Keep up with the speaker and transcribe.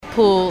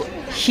Paul,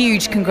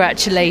 huge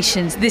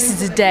congratulations. This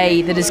is a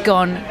day that has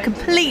gone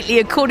completely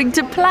according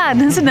to plan,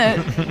 hasn't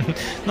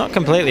it? Not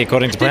completely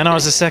according to plan. I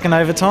was a second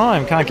over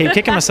time. Can't keep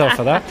kicking myself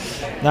for that.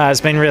 No,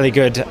 it's been really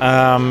good.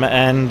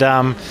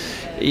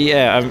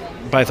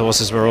 Both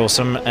horses were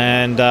awesome,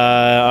 and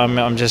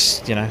I'm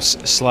just,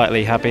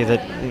 slightly happy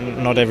that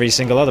not every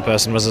single other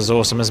person was as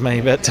awesome as me.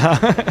 But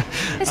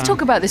let's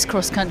talk about this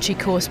cross-country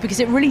course,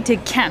 because it really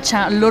did catch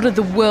out a lot of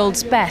the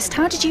world's best.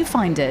 How did you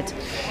find it?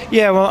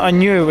 Yeah, well, I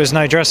knew it was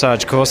no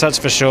dressage course, that's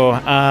for sure.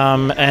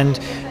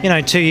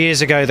 2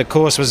 years ago the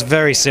course was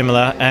very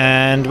similar,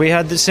 and we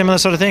had the similar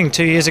sort of thing.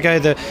 2 years ago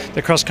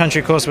the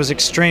cross-country course was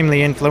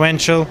extremely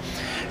influential.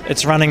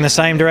 It's running the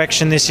same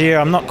direction this year.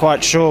 I'm not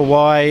quite sure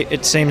why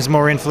it seems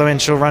more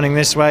influential running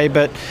this way,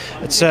 but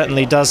it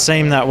certainly does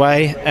seem that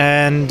way.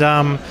 And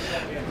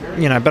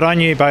but I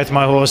knew both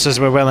my horses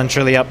were well and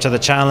truly up to the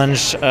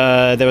challenge.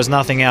 There was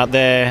nothing out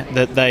there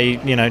that they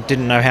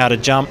didn't know how to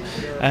jump,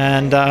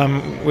 and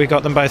we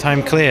got them both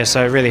home clear,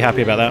 so really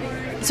happy about that.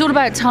 It's all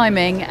about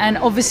timing, and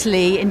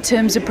obviously in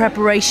terms of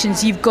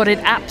preparations you've got it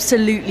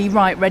absolutely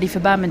right, ready for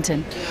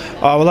Badminton.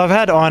 Oh, well, I've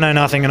had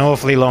Inonothing an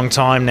awfully long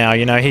time now.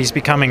 He's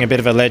becoming a bit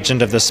of a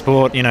legend of the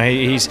sport.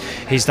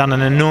 He's done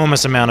an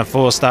enormous amount of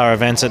four-star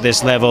events at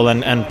this level,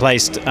 and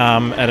placed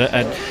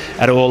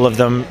at all of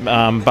them,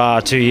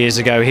 bar 2 years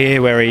ago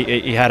here where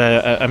he had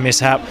a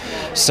mishap.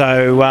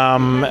 So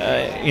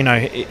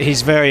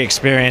he's very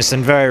experienced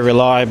and very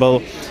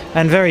reliable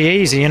and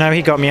very easy.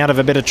 He got me out of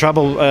a bit of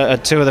trouble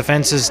at two of the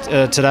fences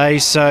today.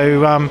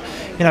 So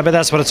but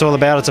that's what it's all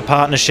about. It's a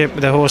partnership.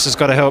 The horse has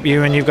got to help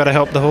you, and you've got to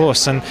help the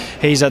horse. And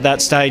he's at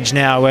that stage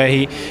now where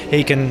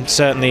he can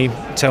certainly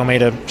tell me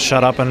to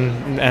shut up,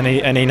 and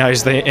he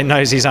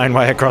knows his own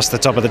way across the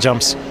top of the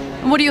jumps.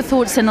 And what are your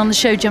thoughts then on the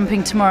show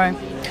jumping tomorrow?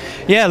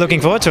 Yeah, looking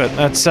forward to it.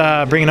 Let's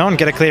bring it on,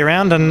 get a clear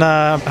round, and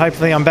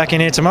hopefully I'm back in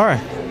here tomorrow.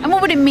 And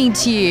what would it mean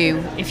to you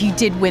if you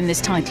did win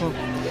this title?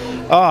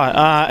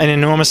 An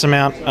enormous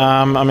amount.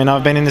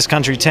 I've been in this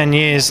country 10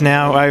 years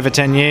now, over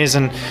 10 years,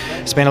 and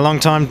it's been a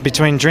long time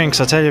between drinks,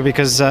 I tell you,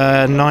 because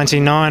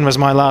 99 was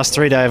my last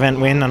three-day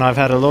event win, and I've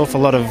had an awful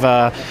lot of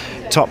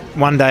top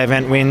one-day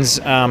event wins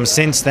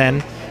since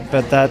then.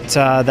 But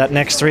that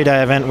next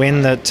three-day event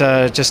win,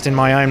 that just in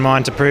my own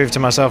mind to prove to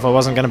myself I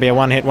wasn't going to be a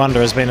one-hit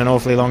wonder, has been an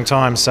awfully long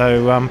time.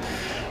 So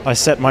I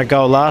set my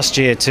goal last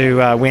year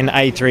to win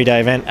a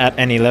three-day event at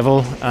any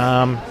level.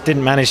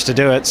 Didn't manage to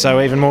do it,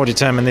 so even more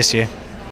determined this year.